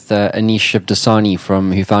discussion with Anish Shivdasani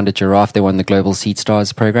who founded Giraffe. They won the Global Seed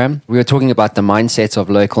Stars program. We were talking about the mindset of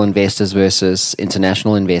local investors versus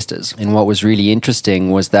international investors. And what was really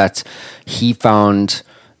interesting was that he found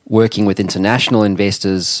working with international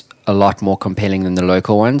investors a lot more compelling than the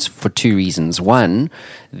local ones for two reasons. One,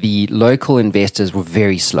 the local investors were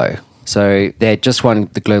very slow. So they had just won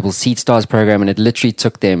the Global Seed Stars program, and it literally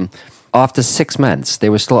took them, after 6 months, they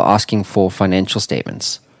were still asking for financial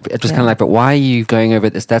statements. It was kind of like, but why are you going over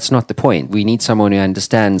this? That's not the point. We need someone who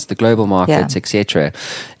understands the global markets, etc.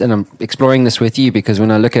 And I'm exploring this with you because when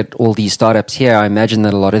I look at all these startups here, I imagine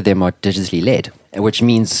that a lot of them are digitally led, which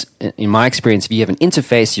means, in my experience, if you have an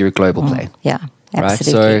interface, you're a global play. Yeah,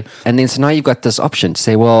 absolutely. Right? So now you've got this option to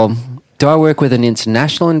say, well, do I work with an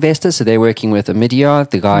international investor? So they're working with Omidyar,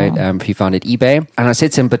 the guy who founded eBay. And I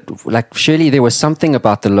said to him, but surely there was something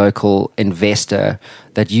about the local investor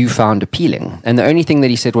that you found appealing. And the only thing that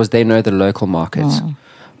he said was they know the local market,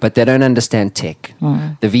 but they don't understand tech.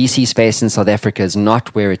 The VC space in South Africa is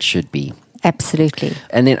not where it should be. Absolutely.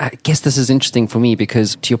 And then I guess this is interesting for me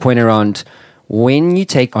because to your point around when you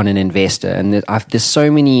take on an investor, and there's so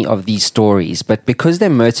many of these stories, but because they're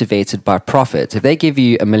motivated by profit, if they give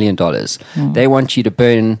you $1 million, they want you to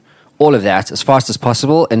burn all of that as fast as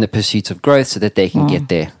possible in the pursuit of growth so that they can get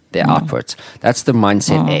their output. That's the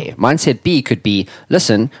mindset A. Mindset B could be,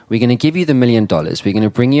 listen, we're going to give you the $1 million. We're going to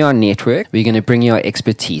bring you our network. We're going to bring you our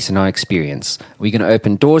expertise and our experience. We're going to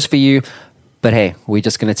open doors for you. But hey, we're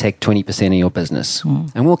just going to take 20% of your business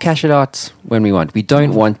and we'll cash it out when we want. We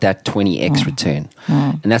don't want that 20x return.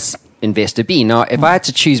 And that's investor B. Now, if I had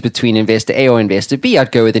to choose between investor A or investor B,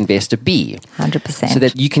 I'd go with investor B. 100%. So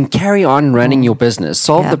that you can carry on running your business,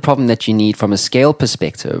 solve the problem that you need from a scale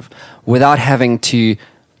perspective without having to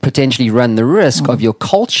potentially run the risk of your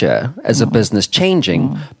culture as a business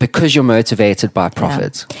changing because you're motivated by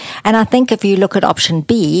profit. Yeah. And I think if you look at option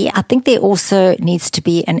B, I think there also needs to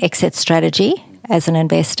be an exit strategy as an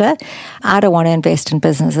investor. I don't want to invest in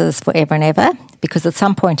businesses forever and ever because at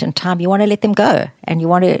some point in time you want to let them go and you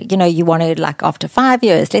want to like after 5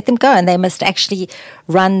 years let them go and they must actually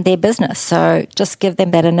run their business. So just give them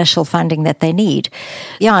that initial funding that they need.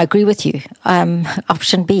 Yeah, I agree with you.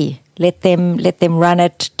 Option B. Let them run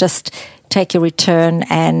it, just take your return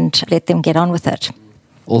and let them get on with it.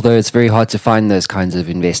 Although it's very hard to find those kinds of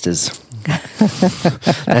investors.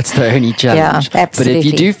 That's the only challenge. Yeah, absolutely. But if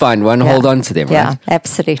you do find one, hold on to them, right? Yeah,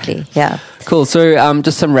 absolutely. Yeah. Cool. So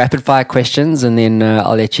just some rapid fire questions and then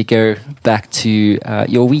I'll let you go back to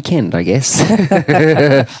your weekend, I guess.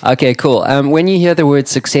 Okay, cool. When you hear the word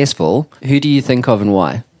successful, who do you think of and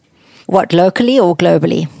why? What, locally or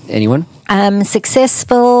globally? Anyone?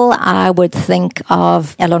 Successful, I would think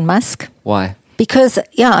of Elon Musk. Why? Because,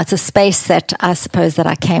 it's a space that I suppose that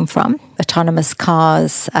I came from. Autonomous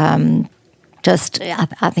cars, I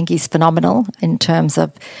think he's phenomenal in terms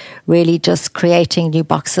of really just creating new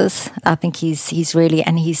boxes. I think he's really,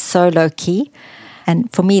 and he's so low key.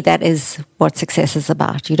 And for me, that is what success is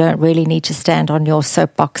about. You don't really need to stand on your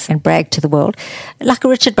soapbox and brag to the world. Like a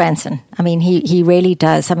Richard Branson. I mean, he really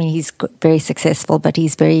does. I mean, he's very successful, but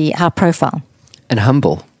he's very high profile. And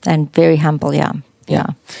humble. And very humble, yeah.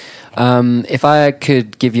 If I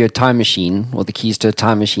could give you a time machine or the keys to a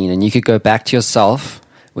time machine and you could go back to yourself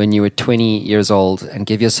when you were 20 years old and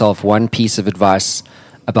give yourself one piece of advice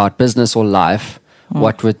about business or life,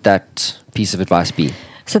 what would that piece of advice be?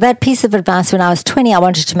 So that piece of advice when I was 20, I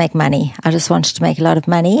wanted to make money. I just wanted to make a lot of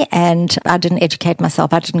money and I didn't educate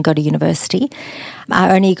myself. I didn't go to university.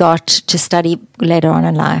 I only got to study later on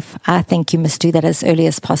in life. I think you must do that as early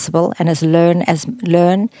as possible and learn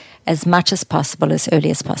as much as possible as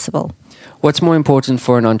early as possible. What's more important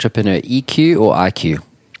for an entrepreneur, EQ or IQ?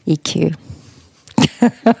 EQ.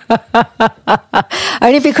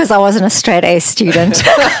 Only because I wasn't a straight A student.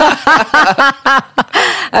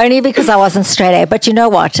 Only because I wasn't straight A. But you know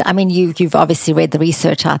what? I mean, you've obviously read the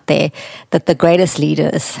research out there that the greatest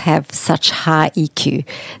leaders have such high EQ.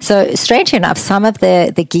 So strangely enough, some of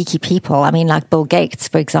the geeky people, I mean, like Bill Gates,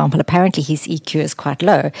 for example, apparently his EQ is quite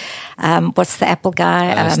low. What's the Apple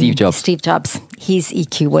guy? Steve Jobs. Steve Jobs. His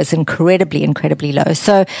EQ was incredibly, incredibly low.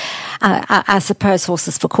 So I suppose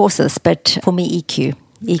horses for courses, but for me, EQ.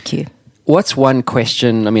 What's one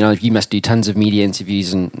question? I mean, you must do tons of media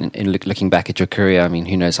interviews and looking back at your career. I mean,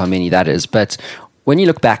 who knows how many that is. But when you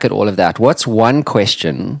look back at all of that, what's one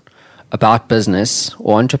question about business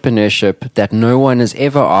or entrepreneurship that no one has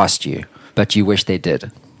ever asked you, but you wish they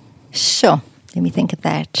did? Sure. Let me think of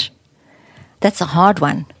that. That's a hard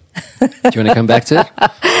one. Do you want to come back to it?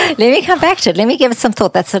 Let me come back to it. Let me give it some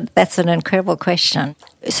thought. That's an incredible question.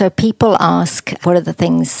 So people ask, what are the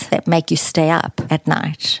things that make you stay up at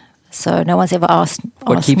night? So no one's ever asked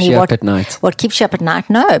What keeps you up at night? What keeps you up at night?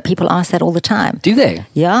 No, people ask that all the time. Do they?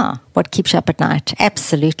 Yeah. What keeps you up at night?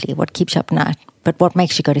 Absolutely. What keeps you up at night? But what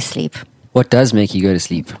makes you go to sleep? What does make you go to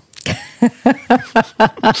sleep?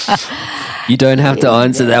 You don't have to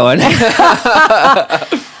answer that one.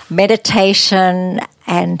 Meditation,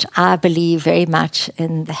 and I believe very much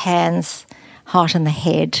in the hands, heart and the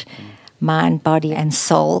head, mind, body and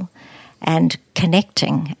soul, and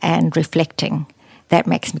connecting and reflecting. That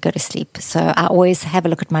makes me go to sleep. So I always have a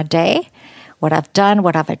look at my day, what I've done,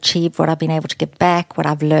 what I've achieved, what I've been able to give back, what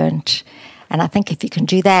I've learned. And I think if you can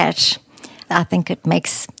do that, I think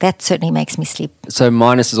that certainly makes me sleep. So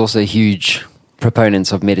Marnus is also a huge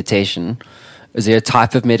proponent of meditation. Is there a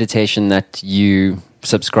type of meditation that you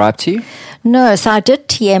subscribe to? No, so I did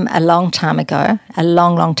TM a long time ago,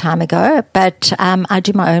 but I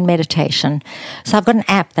do my own meditation. So I've got an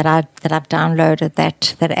app that I've downloaded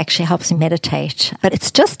that actually helps me meditate. But it's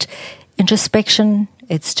just introspection.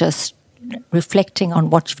 It's just reflecting on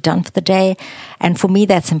what you've done for the day. And for me,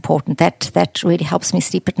 that's important. That really helps me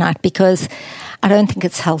sleep at night, because I don't think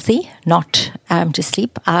it's healthy not to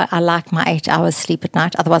sleep. I like my 8 hours sleep at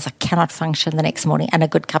night. Otherwise, I cannot function the next morning, and a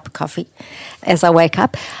good cup of coffee as I wake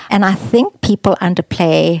up. And I think people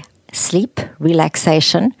underplay sleep,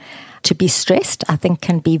 relaxation. To be stressed, I think,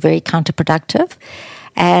 can be very counterproductive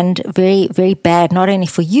and very, very bad, not only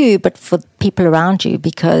for you, but for people around you.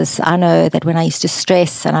 Because I know that when I used to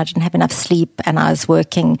stress and I didn't have enough sleep and I was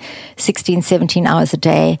working 16, 17 hours a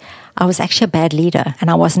day, I was actually a bad leader and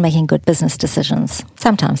I wasn't making good business decisions.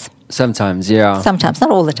 Sometimes, yeah. Sometimes,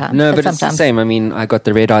 not all the time. No, but sometimes. It's the same. I mean, I got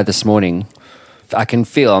the red eye this morning. I can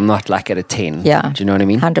feel I'm not like at a 10. Yeah. Do you know what I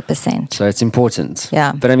mean? 100%. So it's important.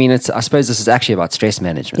 Yeah. But I mean, I suppose this is actually about stress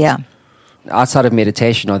management. Yeah. Outside of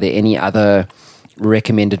meditation, are there any other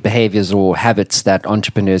recommended behaviors or habits that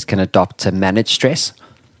entrepreneurs can adopt to manage stress?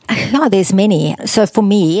 No, there's many. So for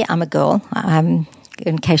me, I'm a girl,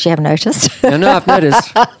 in case you haven't noticed. No, I've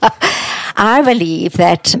noticed. I believe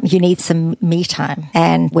that you need some me time,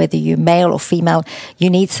 and whether you're male or female, you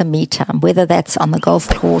need some me time, whether that's on the golf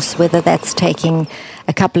course, whether that's taking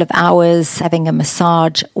a couple of hours, having a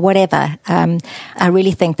massage, whatever. I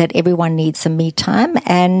really think that everyone needs some me time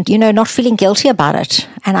and, not feeling guilty about it.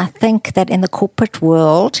 And I think that in the corporate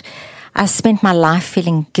world, I spent my life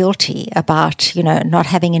feeling guilty about, not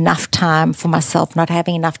having enough time for myself, not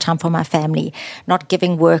having enough time for my family, not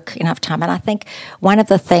giving work enough time. And I think one of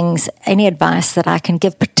the things, any advice that I can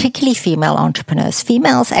give, particularly female entrepreneurs,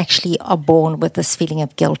 females actually are born with this feeling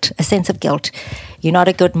of guilt, a sense of guilt. You're not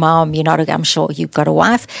a good mom. I'm sure you've got a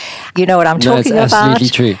wife. You know what I'm talking about. That's absolutely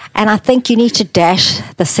true. And I think you need to dash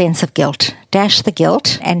the sense of guilt. Dash the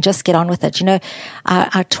guilt and just get on with it.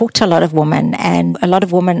 I talk to a lot of women, and a lot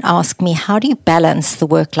of women ask me, how do you balance the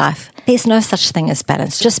work life? There's no such thing as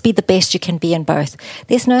balance. Just be the best you can be in both.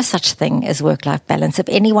 There's no such thing as work-life balance. If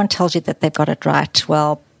anyone tells you that they've got it right,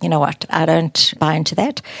 well, you know what? I don't buy into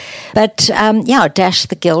that. But dash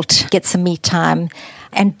the guilt, get some me time,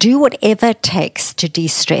 and do whatever it takes to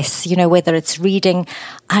de-stress, whether it's reading.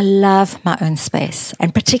 I love my own space,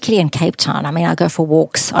 and particularly in Cape Town. I mean, I go for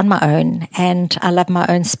walks on my own, and I love my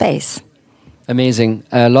own space. Amazing.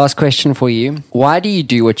 Last question for you. Why do you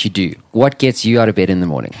do what you do? What gets you out of bed in the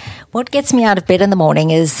morning? What gets me out of bed in the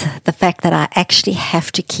morning is the fact that I actually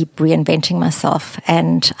have to keep reinventing myself.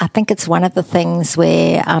 And I think it's one of the things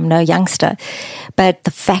where I'm no youngster. But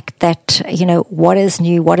the fact that, what is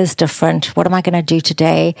new, what is different, what am I going to do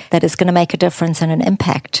today that is going to make a difference and an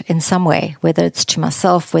impact in some way, whether it's to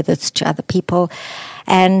myself, whether it's to other people.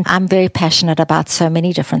 And I'm very passionate about so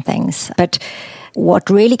many different things. But what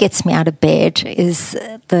really gets me out of bed is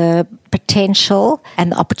the potential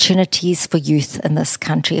and the opportunities for youth in this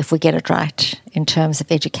country if we get it right in terms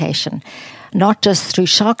of education. Not just through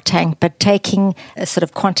Shark Tank, but taking a sort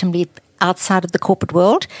of quantum leap outside of the corporate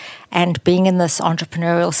world and being in this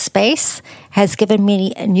entrepreneurial space has given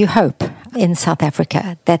me a new hope in South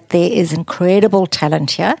Africa that there is incredible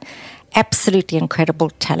talent here. Absolutely incredible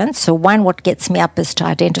talent. So one, what gets me up is to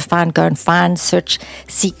identify and go and find, search,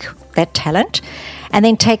 seek that talent, and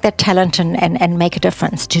then take that talent and make a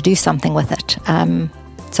difference, to do something with it.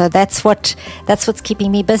 So that's what's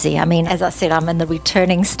keeping me busy. I mean, as I said, I'm in the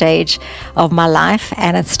returning stage of my life,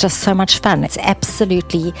 and it's just so much fun. It's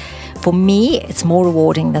absolutely, for me, it's more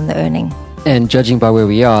rewarding than the earning. And judging by where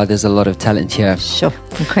we are, there's a lot of talent here. Sure,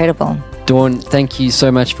 incredible. Dawn, thank you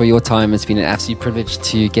so much for your time. It's been an absolute privilege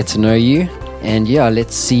to get to know you. And yeah,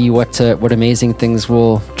 let's see what amazing things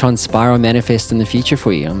will transpire or manifest in the future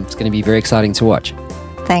for you. It's going to be very exciting to watch.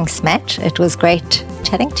 Thanks, Matt. It was great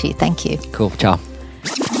chatting to you. Thank you. Cool. Ciao.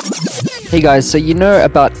 Hey guys, so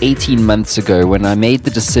about 18 months ago when I made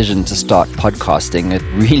the decision to start podcasting, it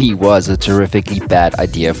really was a terrifically bad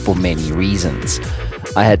idea for many reasons.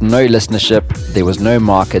 I had no listenership, there was no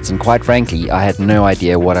markets, and quite frankly, I had no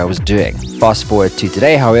idea what I was doing. Fast forward to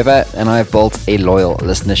today, however, and I've built a loyal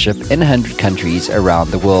listenership in 100 countries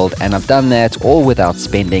around the world, and I've done that all without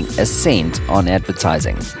spending a cent on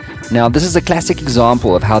advertising. Now, this is a classic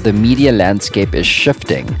example of how the media landscape is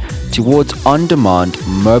shifting towards on-demand,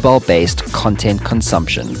 mobile-based content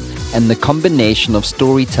consumption, and the combination of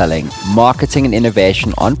storytelling, marketing, and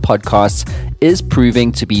innovation on podcasts is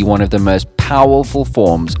proving to be one of the most powerful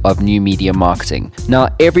forms of new media marketing. Now,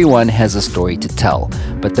 everyone has a story to tell,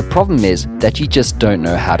 but the problem is that you just don't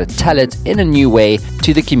know how to tell it in a new way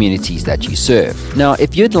to the communities that you serve. Now,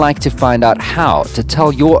 if you'd like to find out how to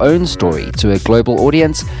tell your own story to a global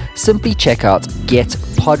audience, simply check out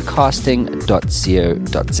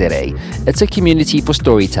getpodcasting.co.za. It's a community for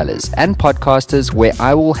storytellers and podcasters where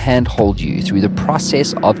I will handhold you through the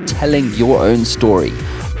process of telling your own story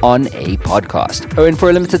on a podcast. Oh, and for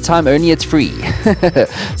a limited time only, it's free.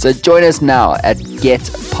 So join us now at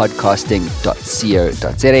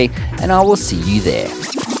getpodcasting.co.za and I will see you there.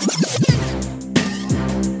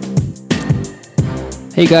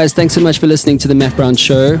 Hey guys, thanks so much for listening to The Matt Brown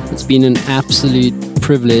Show. It's been an absolute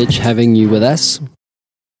privilege having you with us.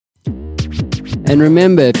 And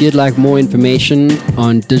remember, if you'd like more information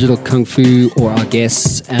on Digital Kung Fu or our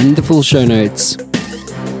guests and the full show notes,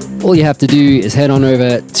 all you have to do is head on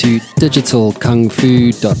over to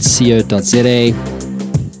digitalkungfu.co.za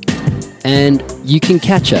and you can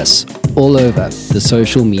catch us all over the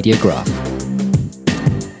social media graph.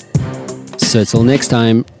 So till next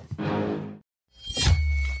time.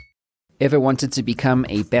 Ever wanted to become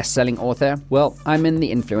a best-selling author? Well, I'm in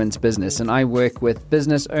the influence business and I work with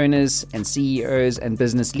business owners and CEOs and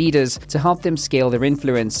business leaders to help them scale their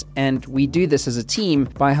influence. And we do this as a team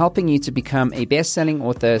by helping you to become a best-selling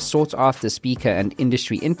author, sought-after speaker and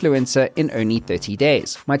industry influencer in only 30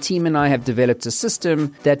 days. My team and I have developed a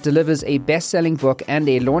system that delivers a best-selling book and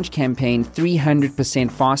a launch campaign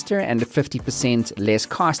 300% faster and at 50% less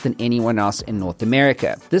cost than anyone else in North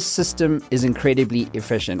America. This system is incredibly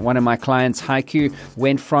efficient. One of my clients, Haiku,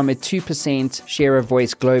 went from a 2% share of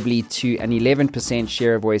voice globally to an 11%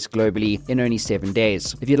 share of voice globally in only 7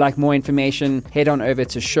 days. If you'd like more information, head on over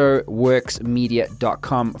to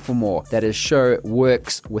showworksmedia.com for more. That is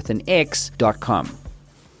showworks with an X.com.